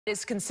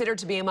Is considered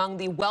to be among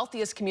the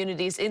wealthiest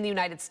communities in the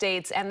United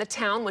States, and the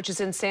town, which is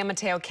in San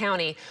Mateo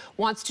County,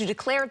 wants to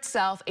declare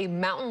itself a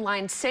mountain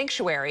lion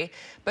sanctuary.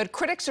 But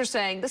critics are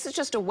saying this is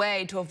just a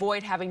way to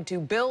avoid having to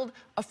build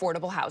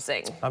affordable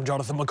housing. I'm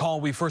Jonathan McCall.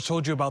 We first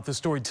told you about this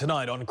story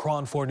tonight on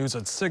KRON 4 News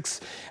at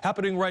 6.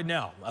 Happening right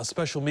now, a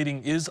special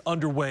meeting is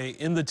underway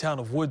in the town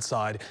of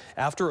Woodside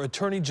after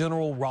Attorney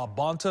General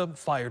Bonta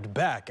fired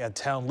back at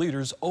town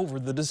leaders over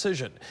the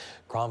decision.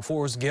 KRON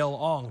 4's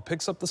Gayle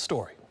picks up the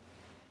story.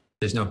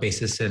 There's no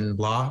basis in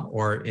law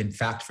or in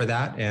fact for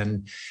that,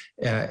 and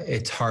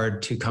it's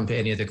hard to come to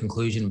any other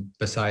conclusion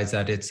besides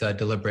that it's a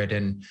deliberate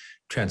and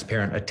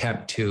transparent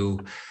attempt to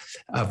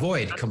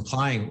avoid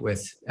complying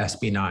with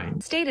SB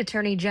 9. State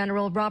Attorney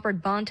General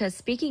Bonta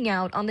speaking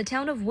out on the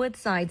town of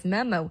Woodside's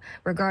memo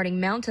regarding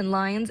mountain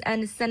lions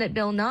and Senate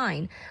Bill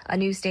 9, a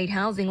new state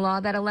housing law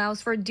that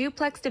allows for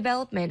duplex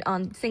development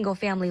on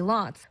single-family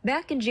lots.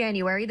 Back in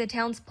January, the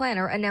town's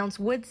planner announced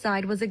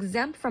Woodside was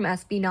exempt from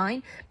SB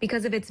 9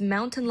 because of its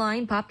mountain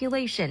lion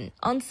population.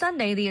 On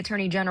Sunday, the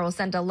Attorney General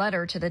sent a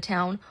letter to the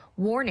town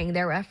warning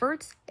their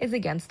efforts is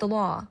against the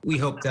law. We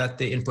hope that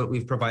the input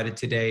we've provided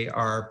today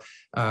are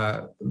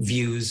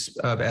views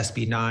of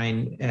SB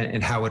 9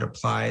 and how it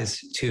applies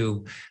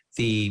to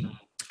the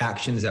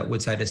actions that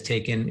Woodside has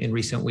taken in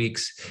recent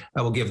weeks.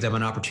 I will give them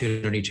an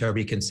opportunity to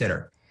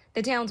reconsider.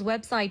 The town's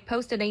website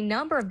posted a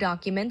number of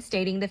documents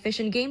stating the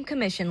Fish and Game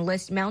Commission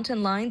lists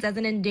mountain lions as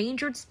an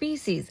endangered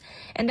species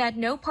and that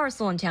no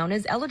parcel in town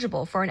is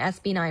eligible for an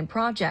SB 9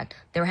 project.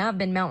 There have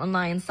been mountain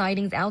lion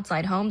sightings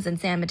outside homes in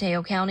San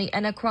Mateo County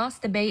and across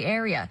the Bay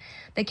Area.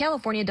 The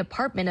California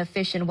Department of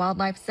Fish and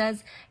Wildlife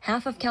says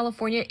half of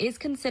California is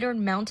considered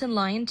mountain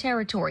lion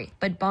territory,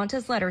 but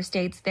Bonta's letter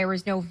states there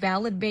is no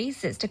valid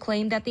basis to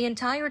claim that the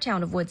entire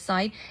town of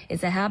Woodside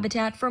is a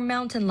habitat for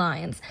mountain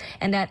lions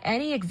and that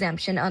any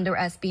exemption under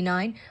SB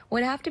 9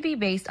 would have to be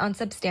based on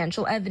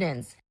substantial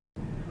evidence.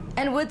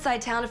 And Woodside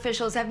town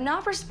officials have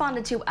not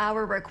responded to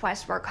our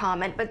request for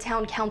comment, but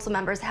town council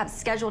members have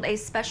scheduled a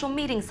special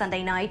meeting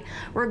Sunday night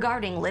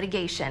regarding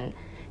litigation.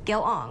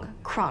 Gayle,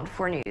 KRON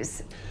 4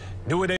 News.